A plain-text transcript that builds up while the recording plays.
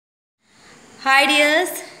Hi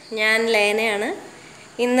dears, ഞാൻ ലേനയാണ്.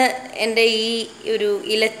 ഇന്ന് എൻ്റെ ഈ ഒരു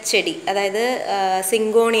ഇലച്ചെടി, അതായത്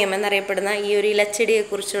സിങ്കോണിയം എന്നറിയപ്പെടുന്ന ഈ ഒരു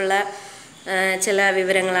ഇലച്ചെടിയെക്കുറിച്ചുള്ള ചില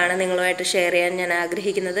വിവരങ്ങളാണ് നിങ്ങളുമായിട്ട് ഷെയർ ചെയ്യാൻ ഞാൻ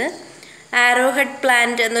ആഗ്രഹിക്കുന്നത്. ആരോഹെഡ്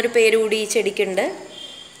പ്ലാന്റ് എന്നൊരു പേര് കൂടി ഈ ചെടിക്കുണ്ട്.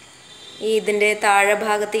 ഇതിൻ്റെ താഴെ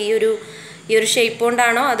ഭാഗത്ത് ഈ ഒരു ഷേപ്പ്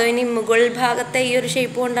കൊണ്ടാണോ അതോ ഇനി മുകൾ ഭാഗത്തെ ഈ ഒരു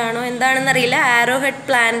ഷേപ്പ് കൊണ്ടാണോ എന്താണെന്നറിയില്ല, ആരോഹെഡ്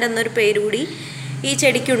പ്ലാന്റ് എന്നൊരു പേര് കൂടി ഈ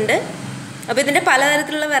ചെടിക്കുണ്ട്. അപ്പോൾ ഇതിൻ്റെ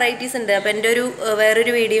പലതരത്തിലുള്ള വെറൈറ്റീസ് ഉണ്ട്. അപ്പോൾ എൻ്റെ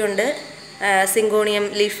വേറൊരു വീഡിയോ ഉണ്ട്, സിങ്കോണിയം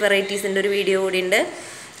ലീഫ് വെറൈറ്റീസിൻ്റെ ഒരു വീഡിയോ കൂടി ഉണ്ട്.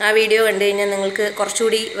 ആ വീഡിയോ കണ്ടു കഴിഞ്ഞാൽ നിങ്ങൾക്ക്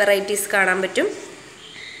കുറച്ചുകൂടി വെറൈറ്റീസ് കാണാൻ പറ്റും.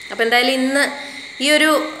 അപ്പോൾ എന്തായാലും ഇന്ന് ഈ ഒരു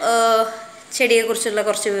ചെടിയെക്കുറിച്ചുള്ള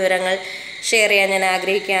കുറച്ച് വിവരങ്ങൾ ഷെയർ ചെയ്യാൻ ഞാൻ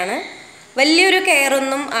ആഗ്രഹിക്കുകയാണ്. വലിയൊരു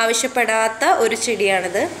കെയറൊന്നും ആവശ്യപ്പെടാത്ത ഒരു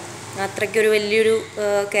ചെടിയാണിത്. അത്രയ്ക്കൊരു വലിയൊരു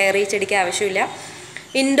കെയർ ഈ ചെടിക്ക് ആവശ്യമില്ല.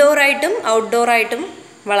 ഇൻഡോറായിട്ടും ഔട്ട്ഡോറായിട്ടും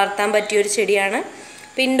വളർത്താൻ പറ്റിയൊരു ചെടിയാണ്.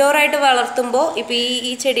 ഇപ്പോൾ ഇൻഡോറായിട്ട് വളർത്തുമ്പോൾ ഇപ്പോൾ ഈ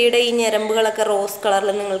ചെടിയുടെ ഈ ഞരമ്പുകളൊക്കെ റോസ് കളറിൽ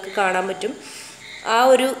നിങ്ങൾക്ക് കാണാൻ പറ്റും. ആ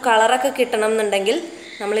ഒരു കളറൊക്കെ കിട്ടണം എന്നുണ്ടെങ്കിൽ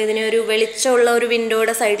നമ്മളിതിനെ ഒരു വെളിച്ചമുള്ള ഒരു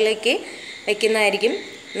വിൻഡോയുടെ സൈഡിലേക്ക് വയ്ക്കുന്നതായിരിക്കും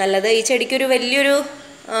നല്ലത്. ഈ ചെടിക്കൊരു വലിയൊരു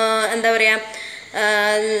എന്താ പറയുക,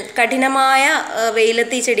 കഠിനമായ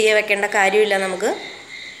വെയിലത്ത് ഈ ചെടിയെ വെക്കേണ്ട കാര്യമില്ല. നമുക്ക്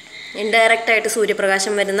ഇൻഡയറക്റ്റായിട്ട്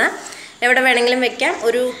സൂര്യപ്രകാശം വരുന്ന എവിടെ വേണമെങ്കിലും വെക്കാം.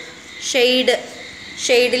 ഒരു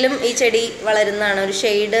ഷെയ്ഡിലും ഈ ചെടി വളരുന്നതാണ്. ഒരു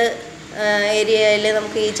ഷെയ്ഡ് ഏരിയയിൽ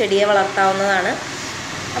നമുക്ക് ഈ ചെടിയെ വളർത്താവുന്നതാണ്.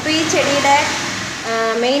 അപ്പോൾ ഈ ചെടിയുടെ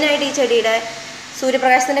മെയിനായിട്ട് ഈ ചെടിയുടെ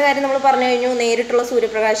സൂര്യപ്രകാശത്തിൻ്റെ കാര്യം നമ്മൾ പറഞ്ഞു കഴിഞ്ഞു. നേരിട്ടുള്ള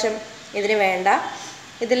സൂര്യപ്രകാശം ഇതിന് വേണ്ട.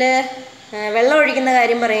 ഇതിൽ വെള്ളം ഒഴിക്കുന്ന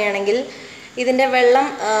കാര്യം പറയുകയാണെങ്കിൽ ഇതിൻ്റെ വെള്ളം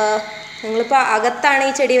നിങ്ങളിപ്പോൾ അകത്താണ്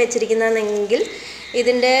ഈ ചെടി വെച്ചിരിക്കുന്നതെങ്കിൽ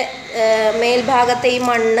ഇതിൻ്റെ മേൽഭാഗത്തെ ഈ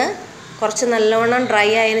മണ്ണ് കുറച്ച് നല്ലോണം ഡ്രൈ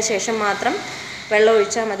ആയതിനു ശേഷം മാത്രം വെള്ളം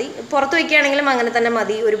ഒഴിച്ചാൽ മതി. പുറത്ത് വയ്ക്കുകയാണെങ്കിലും അങ്ങനെ തന്നെ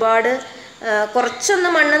മതി. ഒരുപാട് കുറച്ചൊന്ന്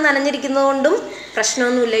മണ്ണ് നനഞ്ഞിരിക്കുന്നത് കൊണ്ടും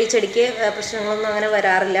പ്രശ്നമൊന്നുമില്ല. ഈ ചെടിക്ക് പ്രശ്നങ്ങളൊന്നും അങ്ങനെ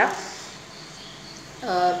വരാറില്ല.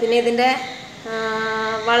 പിന്നെ ഇതിൻ്റെ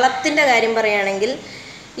വളത്തിൻ്റെ കാര്യം പറയുകയാണെങ്കിൽ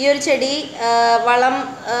ഈ ഒരു ചെടി വളം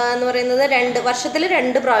എന്ന് പറയുന്നത് വർഷത്തിൽ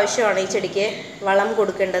 2 പ്രാവശ്യമാണ് ഈ ചെടിക്ക് വളം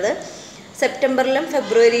കൊടുക്കേണ്ടത്. സെപ്റ്റംബറിലും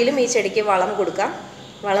ഫെബ്രുവരിയിലും ഈ ചെടിക്ക് വളം കൊടുക്കാം.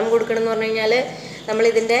 വളം കൊടുക്കണം എന്ന് പറഞ്ഞു കഴിഞ്ഞാൽ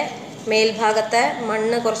നമ്മളിതിൻ്റെ മേൽഭാഗത്തെ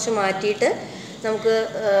മണ്ണ് കുറച്ച് മാറ്റിയിട്ട് നമുക്ക്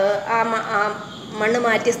ആ മണ്ണ്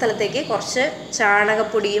മാറ്റിയ സ്ഥലത്തേക്ക് കുറച്ച്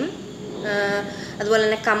ചാണകപ്പൊടിയും അതുപോലെ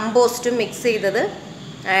തന്നെ കമ്പോസ്റ്റും മിക്സ് ചെയ്തത്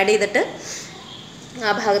ആഡ് ചെയ്തിട്ട്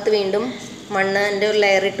ആ ഭാഗത്ത് വീണ്ടും മണ്ണിൻ്റെ ഒരു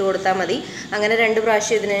ലെയർ ഇട്ട് കൊടുത്താൽ മതി. അങ്ങനെ 2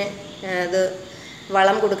 പ്രാവശ്യം ഇതിന്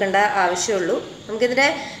വളം കൊടുക്കേണ്ട ആവശ്യമുള്ളൂ. നമുക്കിതിൻ്റെ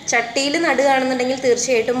ചട്ടിയിൽ നടുകയാണെന്നുണ്ടെങ്കിൽ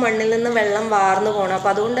തീർച്ചയായിട്ടും മണ്ണിൽ നിന്ന് വെള്ളം വാർന്നു പോകണം.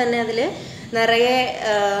 അപ്പോൾ അതുകൊണ്ട് തന്നെ അതിൽ നിറയെ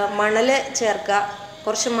മണൽ ചേർക്കുക.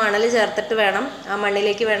 കുറച്ച് മണൽ ചേർത്തിട്ട് വേണം, ആ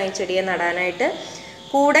മണ്ണിലേക്ക് വേണം ഈ ചെടിയെ നടാനായിട്ട്.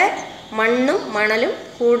 കൂടെ മണ്ണും മണലും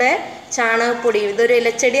കൂടെ ചാണകപ്പൊടിയും, ഇതൊരു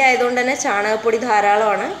ഇലച്ചെടി ആയതുകൊണ്ട് തന്നെ ചാണകപ്പൊടി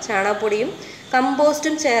ധാരാളമാണ്. ചാണകപ്പൊടിയും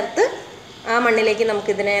കമ്പോസ്റ്റും ചേർത്ത് ആ മണ്ണിലേക്ക്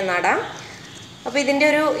നമുക്കിതിനെ നടാം. അപ്പോൾ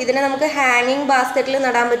ഇതിനെ നമുക്ക് ഹാങ്ങിങ് ബാസ്ക്കറ്റിൽ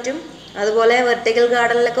നടാൻ പറ്റും. അതുപോലെ വെർട്ടിക്കൽ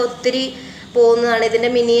ഗാർഡനിലൊക്കെ ഒത്തിരി പോകുന്നതാണ്. ഇതിൻ്റെ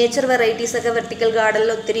മിനിയേച്ചർ വെറൈറ്റീസൊക്കെ വെർട്ടിക്കൽ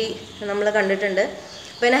ഗാർഡനിൽ ഒത്തിരി നമ്മൾ കണ്ടിട്ടുണ്ട്.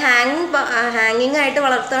 പിന്നെ ഹാങ്ങിങ് ആയിട്ട്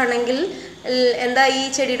വളർത്തുകയാണെങ്കിൽ എന്താ ഈ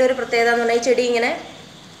ചെടിയുടെ ഒരു പ്രത്യേകത എന്ന് പറഞ്ഞാൽ ഈ ചെടി ഇങ്ങനെ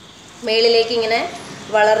മേളിലേക്ക് ഇങ്ങനെ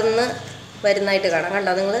വളർന്ന് വരുന്നതായിട്ട് കാണാം.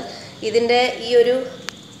 കണ്ടോ നിങ്ങൾ? ഇതിൻ്റെ ഈ ഒരു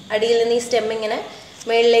അടിയിൽ നിന്ന് ഈ സ്റ്റെം ഇങ്ങനെ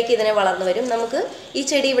മേളിലേക്ക് ഇതിനെ വളർന്നു വരും. നമുക്ക് ഈ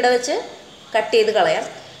ചെടി ഇവിടെ വെച്ച് കട്ട് ചെയ്ത് കളയാം.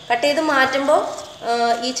 കട്ട് ചെയ്ത് മാറ്റുമ്പോൾ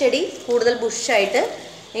ഈ ചെടി കൂടുതൽ ബുഷിയായിട്ട്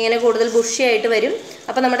വരും.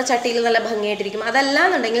 അപ്പോൾ നമ്മുടെ ചട്ടിയിൽ നല്ല ഭംഗിയായിട്ടിരിക്കും.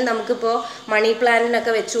 അതല്ലാന്നുണ്ടെങ്കിൽ നമുക്കിപ്പോൾ മണി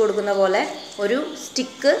പ്ലാന്റിനൊക്കെ വെച്ച് കൊടുക്കുന്ന പോലെ ഒരു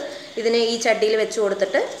സ്റ്റിക്ക് ഇതിന് ഈ ചട്ടിയിൽ വെച്ച്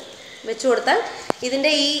കൊടുത്താൽ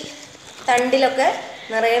ഇതിൻ്റെ ഈ തണ്ടിലൊക്കെ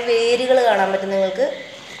നിറയെ വേരുകൾ കാണാൻ പറ്റും. നിങ്ങൾക്ക്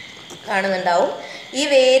കാണുന്നുണ്ടാവും. ഈ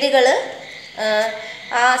വേരുകൾ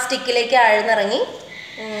ആ സ്റ്റിക്കിലേക്ക് ആഴ്ന്നിറങ്ങി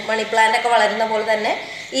മണി പ്ലാന്റൊക്കെ വളരുന്ന പോലെ തന്നെ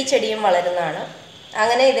ഈ ചെടിയും വളരുന്നതാണ്.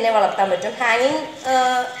 അങ്ങനെ ഇതിനെ വളർത്താൻ പറ്റും. ഹാങ്ങിങ്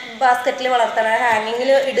ബാസ്ക്കറ്റിൽ ഹാങ്ങിങ്ങിൽ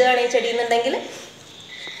ഇടുകയാണ് ഈ ചെടി എന്നുണ്ടെങ്കിൽ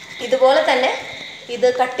ഇതുപോലെ തന്നെ ഇത്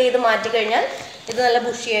കട്ട് ചെയ്ത് മാറ്റിക്കഴിഞ്ഞാൽ ഇത് നല്ല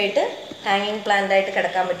ബുഷിയായിട്ട് ഹാങ്ങിങ് പ്ലാന്റായിട്ട്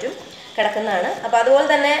കിടക്കുന്നതാണ്. അപ്പോൾ അതുപോലെ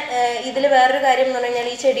തന്നെ ഇതിൽ വേറൊരു കാര്യം എന്ന് പറഞ്ഞു കഴിഞ്ഞാൽ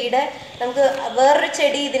ഈ ചെടിയുടെ നമുക്ക് വേറൊരു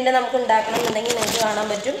ചെടി നമുക്ക് ഉണ്ടാക്കണം എന്നുണ്ടെങ്കിൽ നിങ്ങൾക്ക് കാണാൻ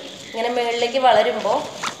പറ്റും. ഇങ്ങനെ മുകളിലേക്ക് വളരുമ്പോൾ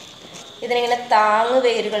ഇതിനിങ്ങനെ താങ്ങ്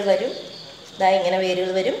വേരുകൾ വരും. ഇങ്ങനെ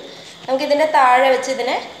വേരുകൾ വരും. നമുക്കിതിൻ്റെ താഴെ വെച്ച്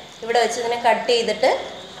ഇവിടെ വെച്ച് ഇതിനെ കട്ട് ചെയ്തിട്ട്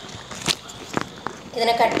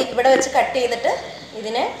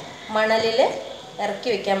ഇതിനെ മണലിൽ ഇറക്കി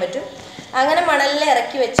വെക്കാൻ പറ്റും. അങ്ങനെ മണലിൽ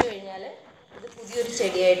ഇറക്കി വെച്ച് കഴിഞ്ഞാൽ ഇത് പുതിയൊരു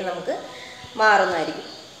ചെടിയായിട്ട് നമുക്ക് മാറുന്നതായിരിക്കും.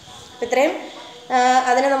 ഇത്രയും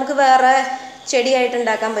അതിനെ നമുക്ക് വേറെ ചെടിയായിട്ട്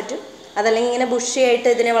ഉണ്ടാക്കാൻ പറ്റും. അതല്ലെങ്കിൽ ഇങ്ങനെ ബുഷിയായിട്ട്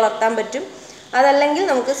ഇതിനെ വളർത്താൻ പറ്റും. അതല്ലെങ്കിൽ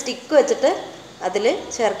നമുക്ക് സ്റ്റിക്ക് വെച്ചിട്ട് അതിൽ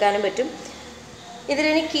ചേർക്കാനും പറ്റും.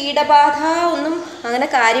 ഇതിലിനി കീടബാധ ഒന്നും അങ്ങനെ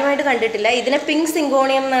കാര്യമായിട്ട് കണ്ടിട്ടില്ല. ഇതിനെ പിങ്ക്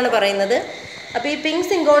സിങ്കോണിയം എന്നാണ് പറയുന്നത്. അപ്പോൾ ഈ പിങ്ക്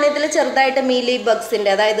സിങ്കോണിയത്തിൽ ചെറുതായിട്ട് മീലി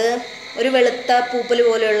ബഗ്സിൻ്റെ, അതായത് ഒരു വെളുത്ത പൂപ്പൽ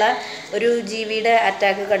പോലെയുള്ള ഒരു ജീവിയുടെ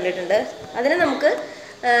അറ്റാക്ക് കണ്ടിട്ടുണ്ട്. അതിന് നമുക്ക്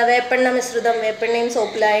വേപ്പെണ്ണ മിശ്രിതം, വേപ്പെണ്ണയും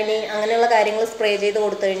സോപ്പ് ലായനി അങ്ങനെയുള്ള കാര്യങ്ങൾ സ്പ്രേ ചെയ്ത്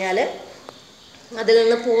കൊടുത്തു കഴിഞ്ഞാൽ അതിൽ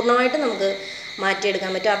നിന്ന് പൂർണ്ണമായിട്ട് നമുക്ക്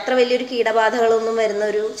മാറ്റിയെടുക്കാൻ പറ്റും. അത്ര വലിയൊരു കീടബാധകളൊന്നും വരുന്ന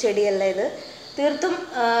ഒരു ചെടിയല്ല ഇത്. തീർത്തും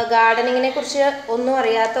ഗാർഡനിങ്ങിനെ കുറിച്ച് ഒന്നും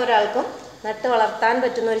അറിയാത്ത ഒരാൾക്കും നട്ട് വളർത്താൻ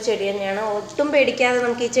പറ്റുന്ന ഒരു ചെടി തന്നെയാണ്. ഒട്ടും പേടിക്കാതെ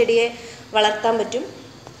നമുക്ക് ഈ ചെടിയെ വളർത്താൻ പറ്റും.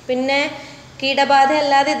 പിന്നെ കീടബാധ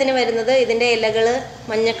അല്ലാതെ ഇതിന് വരുന്നത് ഇതിൻ്റെ ഇലകൾ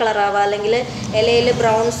മഞ്ഞ കളറാവുക, അല്ലെങ്കിൽ ഇലയിൽ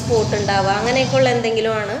ബ്രൗൺ സ്പോട്ട് ഉണ്ടാവുക, അങ്ങനെയൊക്കെയുള്ള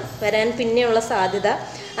എന്തെങ്കിലുമാണ് വരാൻ പിന്നെയുള്ള സാധ്യത.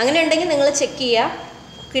 അങ്ങനെ ഉണ്ടെങ്കിൽ നിങ്ങൾ ചെക്ക്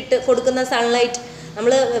ചെയ്യുക. കൊടുക്കുന്ന സൺലൈറ്റ്,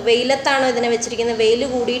 നമ്മൾ വെയിലത്താണോ ഇതിനെ വെച്ചിരിക്കുന്നത്, വെയിൽ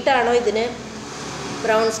കൂടിയിട്ടാണോ ഇതിന്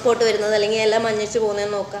ബ്രൗൺ സ്പോട്ട് വരുന്നത് അല്ലെങ്കിൽ ഇല മഞ്ഞച്ച്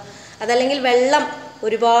പോകുന്നതെന്ന് നോക്കുക. അതല്ലെങ്കിൽ വെള്ളം,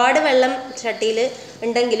 ഒരുപാട് വെള്ളം ചട്ടിയിൽ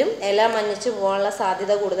ഉണ്ടെങ്കിലും ഇല മഞ്ഞച്ച് പോകാനുള്ള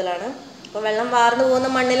സാധ്യത കൂടുതലാണ്. അപ്പോൾ വെള്ളം വാർന്നു പോകുന്ന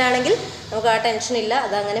മണ്ണിലാണെങ്കിൽ നമുക്ക് ആ ടെൻഷനില്ല,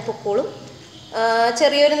 അതങ്ങനെ പൊക്കോളും.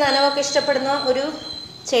 ചെറിയൊരു നനവൊക്കെ ഇഷ്ടപ്പെടുന്ന ഒരു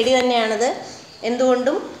ചെടി തന്നെയാണിത്.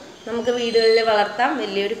 എന്തുകൊണ്ടും നമുക്ക് വീടുകളിൽ വളർത്താം.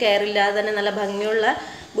 വലിയൊരു കെയർ ഇല്ലാതെ തന്നെ നല്ല ഭംഗിയുള്ള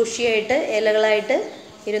ബുഷിയായിട്ട് ഇലകളായിട്ട്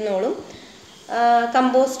ഇരുന്നോളും.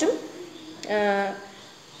 കമ്പോസ്റ്റും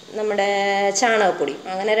നമ്മുടെ ചാണകപ്പൊടി,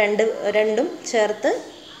 അങ്ങനെ രണ്ടും ചേർത്ത്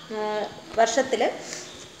വർഷത്തിൽ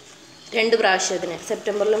 2 പ്രാവശ്യം ഇതിന്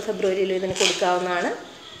സെപ്റ്റംബറിലും ഫെബ്രുവരിയിലും ഇതിന് കൊടുക്കാവുന്നതാണ്.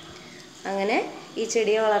 അങ്ങനെ ഈ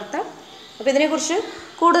ചെടിയെ വളർത്താം. അപ്പോൾ ഇതിനെക്കുറിച്ച്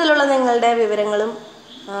കൂടുതലുള്ള നിങ്ങളുടെ വിവരങ്ങളും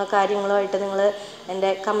കാര്യങ്ങളുമായിട്ട് നിങ്ങൾ എൻ്റെ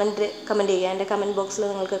കമൻറ്റ് ചെയ്യുക. എൻ്റെ കമൻറ്റ് ബോക്സിൽ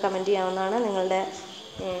നിങ്ങൾക്ക് കമൻറ്റ് ചെയ്യാവുന്നതാണ്.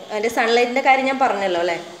 അതിൻ്റെ സൺലൈറ്റിൻ്റെ കാര്യം ഞാൻ പറഞ്ഞല്ലോ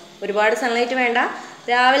അല്ലേ. ഒരുപാട് സൺലൈറ്റ് വേണ്ട,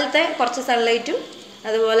 രാവിലത്തെ കുറച്ച് സൺലൈറ്റും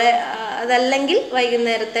അതുപോലെ അതല്ലെങ്കിൽ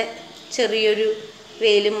വൈകുന്നേരത്തെ ചെറിയൊരു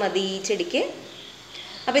വെയിലും മതി ഈ ചെടിക്ക്.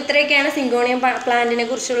 അപ്പോൾ ഇത്രയൊക്കെയാണ് സിങ്കോണിയം പ്ലാന്റിനെ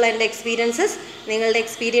കുറിച്ചുള്ള എൻ്റെ എക്സ്പീരിയൻസസ്. നിങ്ങളുടെ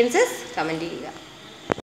എക്സ്പീരിയൻസസ് കമൻറ്റ് ചെയ്യുക.